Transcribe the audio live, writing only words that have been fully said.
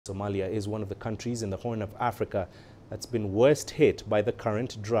Somalia is one of the countries in the Horn of Africa that's been worst hit by the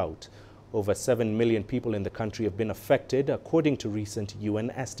current drought. Over 7 million people in the country have been affected, according to recent UN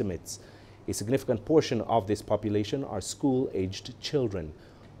estimates. A significant portion of this population are school-aged children.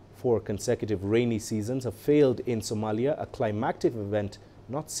 4 consecutive rainy seasons have failed in Somalia, a climactic event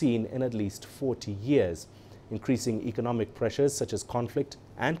not seen in at least 40 years. Increasing economic pressures such as conflict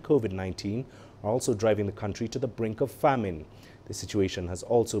and COVID-19 are also driving the country to the brink of famine. The situation has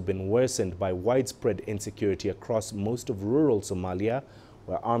also been worsened by widespread insecurity across most of rural Somalia,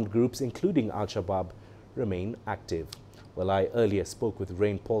 where armed groups, including Al-Shabaab, remain active. Well, I earlier spoke with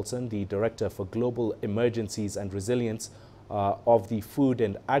Rein Paulsen, the Director for Global Emergencies and Resilience of the Food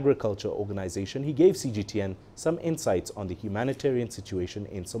and Agriculture Organization. He gave CGTN some insights on the humanitarian situation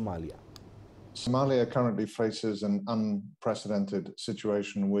in Somalia. Somalia currently faces an unprecedented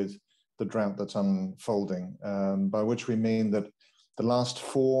situation with the drought that's unfolding, by which we mean that the last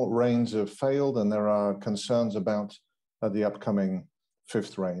 4 rains have failed and there are concerns about the upcoming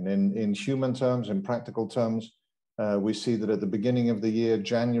 5th rain. In human terms, in practical terms, we see that at the beginning of the year,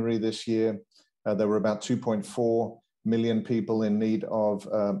 January this year, there were about 2.4 million people in need of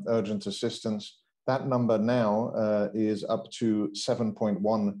urgent assistance. That number now is up to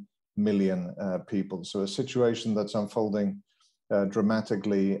 7.1 million people. So a situation that's unfolding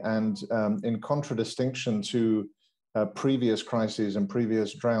dramatically, and in contradistinction to previous crises and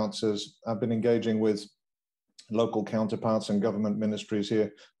previous droughts, as I've been engaging with local counterparts and government ministries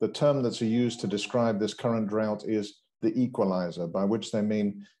here, the term that's used to describe this current drought is the equalizer, by which they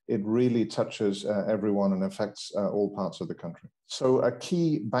mean it really touches everyone and affects all parts of the country. So a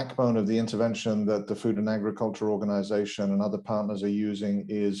key backbone of the intervention that the Food and Agriculture Organization and other partners are using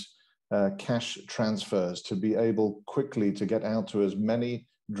is cash transfers to be able quickly to get out to as many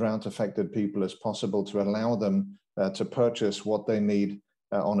drought-affected people as possible, to allow them to purchase what they need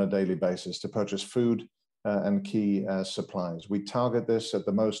on a daily basis, to purchase food and key supplies. We target this at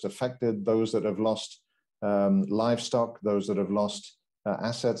the most affected, those that have lost livestock, those that have lost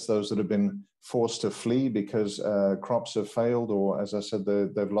assets, those that have been forced to flee because crops have failed, or as I said,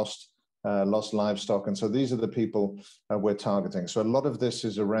 they've lost livestock. And so these are the people we're targeting. So a lot of this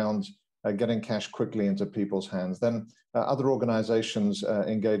is around getting cash quickly into people's hands. Then other organizations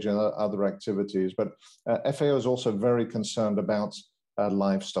engage in other activities, but FAO is also very concerned about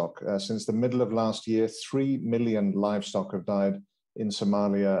livestock. Since the middle of last year, 3 million livestock have died in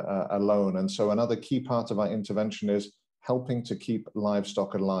Somalia alone. And so another key part of our intervention is helping to keep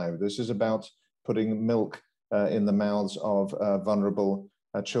livestock alive. This is about putting milk in the mouths of vulnerable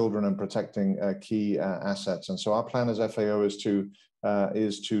children and protecting key assets. And so our plan as FAO is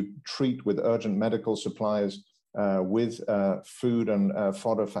to treat with urgent medical supplies, with food and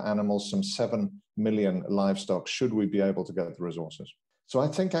fodder for animals, some 7 million livestock, should we be able to get the resources. So I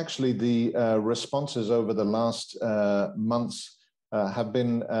think actually the responses over the last months have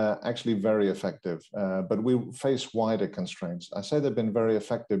been actually very effective, but we face wider constraints. I say they've been very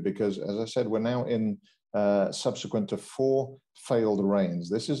effective because, as I said, we're now in subsequent to 4 failed rains.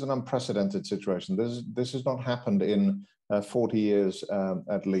 This is an unprecedented situation. This has not happened in 40 years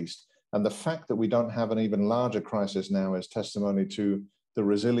at least. And the fact that we don't have an even larger crisis now is testimony to the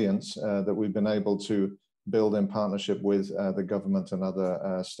resilience that we've been able to build in partnership with the government and other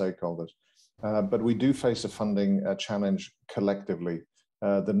stakeholders. But we do face a funding challenge collectively.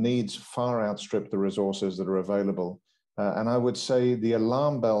 The needs far outstrip the resources that are available. And I would say the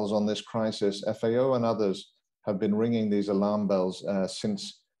alarm bells on this crisis, FAO and others have been ringing these alarm bells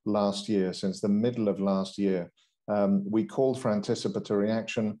since last year, since the middle of last year. We called for anticipatory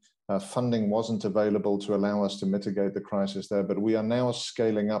action. Funding wasn't available to allow us to mitigate the crisis there, but we are now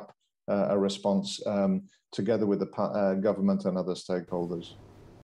scaling up a response together with the government and other stakeholders.